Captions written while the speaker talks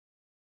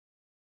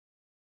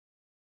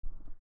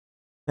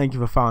Thank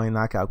you for following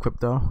Knockout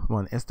Crypto. We're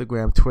on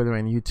Instagram, Twitter,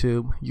 and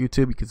YouTube.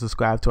 YouTube, you can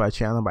subscribe to our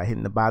channel by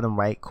hitting the bottom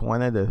right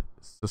corner, the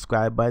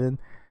subscribe button.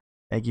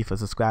 Thank you for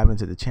subscribing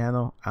to the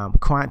channel.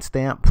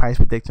 QuantStamp Price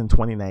Prediction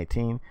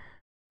 2019.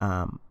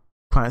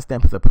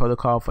 QuantStamp is a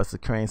protocol for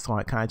securing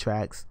smart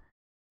contracts.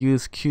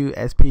 Use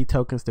QSP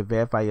tokens to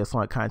verify your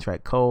smart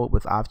contract code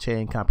with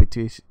off-chain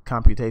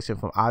computation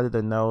from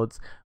auditor nodes.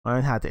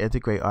 Learn how to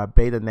integrate our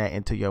BetaNet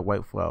into your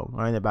workflow.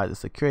 Learn about the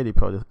security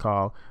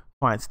protocol,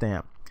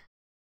 QuantStamp.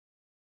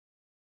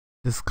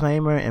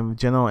 Disclaimer and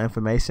general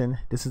information.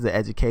 This is an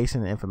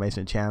education and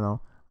information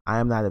channel. I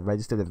am not a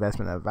registered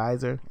investment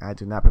advisor. I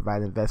do not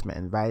provide investment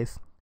advice.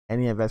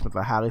 Any investments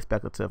are highly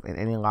speculative and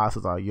any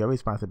losses are your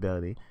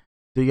responsibility.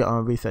 Do your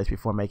own research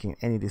before making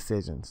any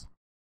decisions.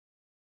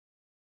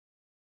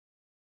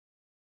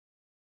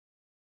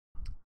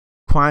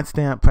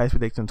 QuantStamp Price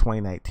Prediction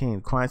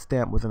 2019.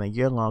 QuantStamp was in a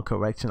year-long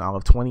correction all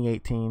of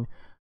 2018.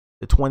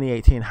 The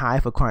 2018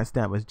 high for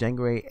QuantStamp was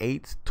January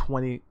 8th,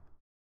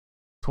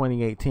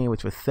 2018,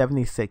 which was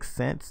 76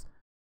 cents.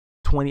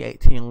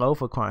 2018 low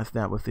for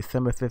QuantStamp was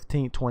December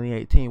 15th,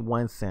 2018,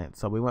 1 cent.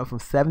 So we went from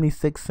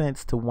 76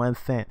 cents to 1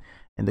 cent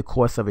in the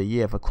course of a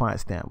year for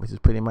QuantStamp, which is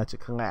pretty much a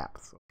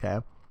collapse.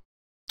 Okay.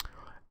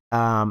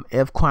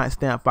 If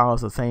QuantStamp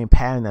follows the same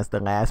pattern as the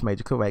last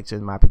major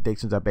correction, my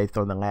predictions are based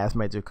on the last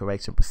major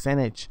correction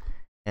percentage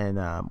and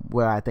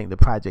where I think the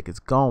project is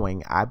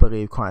going. I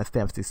believe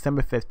QuantStamp's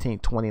December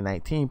 15th,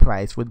 2019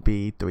 price would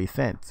be 3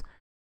 cents.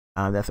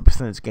 That's a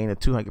percentage gain of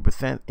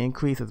 200%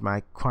 increase is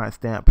my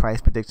QuantStamp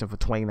price prediction for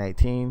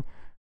 2019.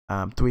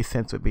 3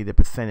 cents would be the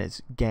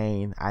percentage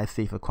gain I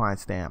see for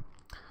QuantStamp.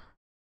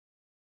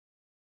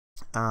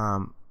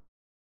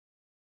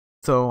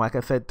 So like I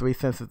said, 3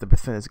 cents is the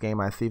percentage gain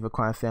I see for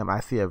QuantStamp. I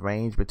see a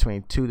range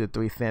between 2 to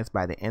 3 cents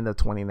by the end of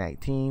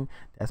 2019.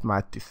 That's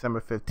my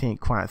December 15th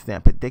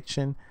QuantStamp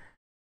prediction.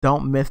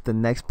 Don't miss the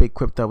next big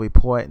crypto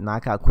report.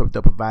 Knockout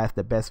Crypto provides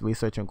the best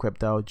research on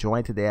crypto.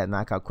 Join today at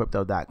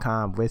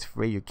knockoutcrypto.com. Risk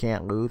free, you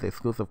can't lose.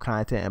 Exclusive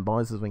content and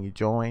bonuses when you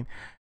join.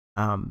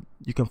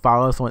 You can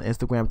follow us on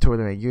Instagram,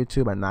 Twitter, and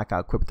YouTube at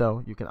Knockout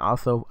Crypto. You can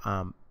also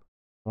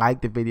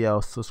like the video,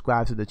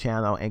 subscribe to the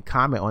channel, and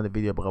comment on the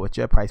video below with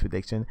your price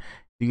prediction.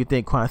 Do you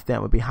think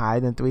QuantStamp would be higher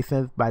than 3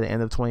 cents by the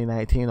end of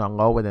 2019 or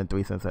lower than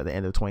 3 cents at the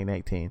end of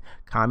 2019?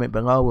 Comment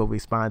below. We'll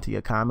respond to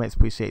your comments.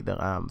 Appreciate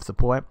the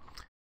support.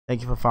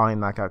 Thank you for following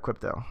Knockout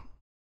Crypto.